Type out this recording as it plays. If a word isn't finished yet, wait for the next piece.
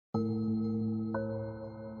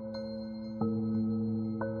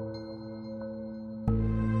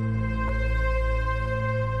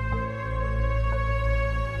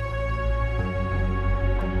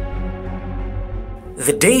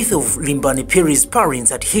The death of Limbani Piri's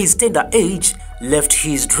parents at his tender age left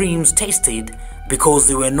his dreams tasted because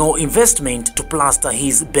there were no investment to plaster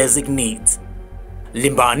his basic needs.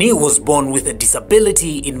 Limbani was born with a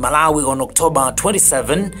disability in Malawi on October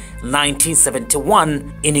 27,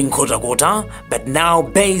 1971 in Nkhotakota, but now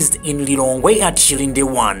based in Lilongwe at Chilinde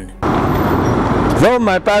 1. Though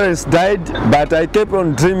my parents died, but I kept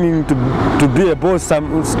on dreaming to be a boss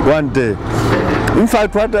one day. In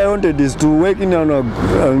fact, what I wanted is to work in an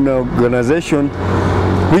organization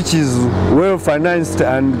which is well financed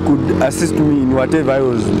and could assist me in whatever I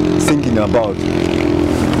was thinking about.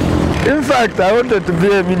 In fact, I wanted to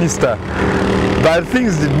be a minister, but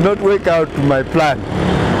things did not work out to my plan.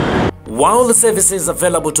 While the services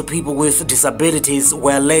available to people with disabilities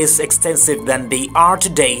were less extensive than they are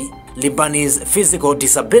today, Limbani's physical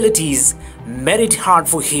disabilities made it hard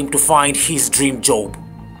for him to find his dream job.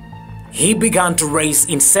 He began to race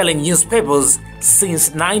in selling newspapers since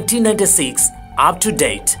 1996 up to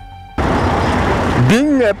date.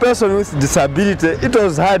 Being a person with disability, it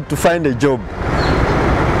was hard to find a job.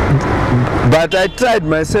 But I tried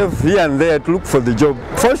myself here and there to look for the job.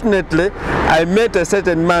 Fortunately, I met a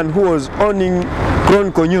certain man who was owning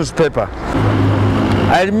Chronicle newspaper.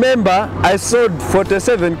 I remember I sold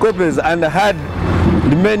 47 copies and I had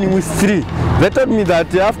remaining with 3. They told me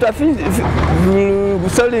that after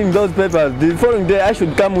selling those papers, the following day I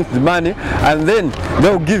should come with the money and then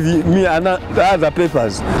they'll give me other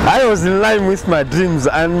papers. I was in line with my dreams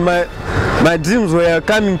and my dreams were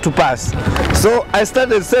coming to pass. So I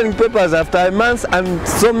started selling papers after a month, and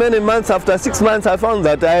so many months, after 6 months, I found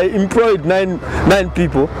that I employed nine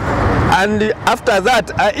people. And after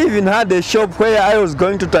that, I even had a shop where I was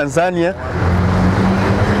going to Tanzania,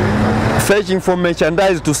 fetching for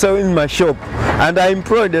merchandise to sell in my shop. And I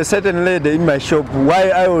employed a certain lady in my shop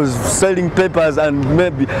while I was selling papers and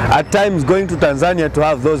maybe at times going to Tanzania to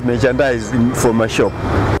have those merchandise for my shop.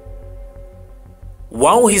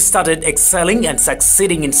 While he started excelling and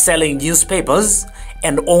succeeding in selling newspapers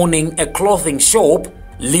and owning a clothing shop,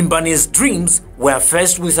 Limbani's dreams were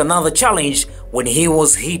faced with another challenge when he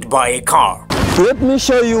was hit by a car. Let me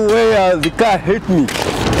show you where the car hit me.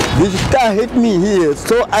 The car hit me here,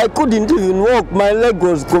 so I couldn't even walk. My leg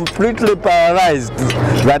was completely paralyzed,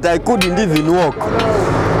 that I couldn't even walk.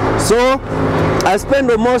 So I spent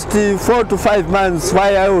almost 4 to 5 months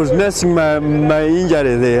while I was nursing my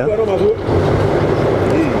injury there.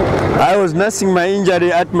 I was nursing my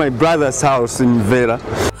injury at my brother's house in Vera.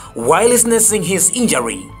 While he's nursing his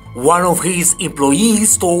injury, one of his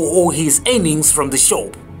employees stole all his earnings from the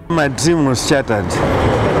shop. My dream was shattered.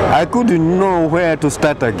 I couldn't know where to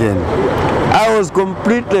start again. I was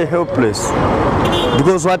completely helpless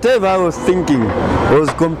because whatever I was thinking was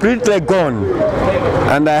completely gone,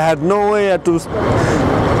 and I had nowhere to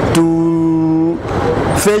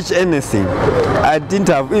fetch anything. I didn't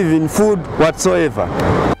have even food whatsoever.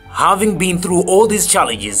 Having been through all these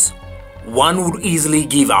challenges, one would easily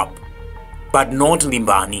give up, but not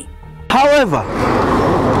Limbani. However,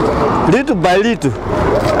 little by little,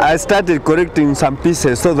 I started collecting some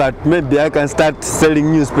pieces so that maybe I can start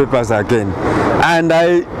selling newspapers again. And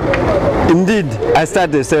I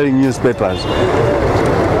started selling newspapers.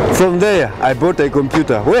 From there, I bought a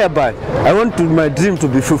computer whereby I wanted my dream to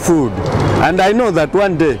be fulfilled. And I know that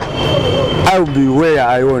one day, I will be where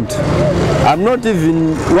I want. I'm not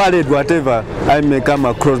even worried whatever I may come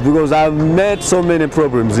across because I've met so many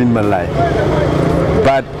problems in my life.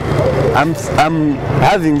 But I'm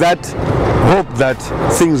having that hope that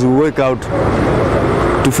things will work out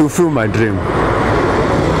to fulfill my dream.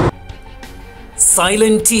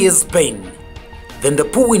 Silent tears pain, then the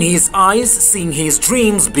pool in his eyes seeing his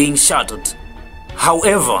dreams being shattered.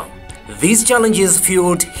 However, these challenges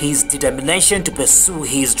fueled his determination to pursue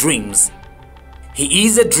his dreams. He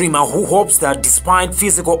is a dreamer who hopes that despite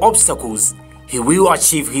physical obstacles, he will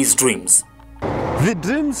achieve his dreams. The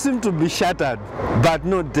dreams seem to be shattered, but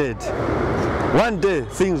not dead. One day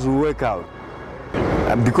things will work out.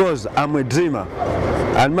 Because I'm a dreamer,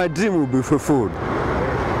 and my dream will be fulfilled.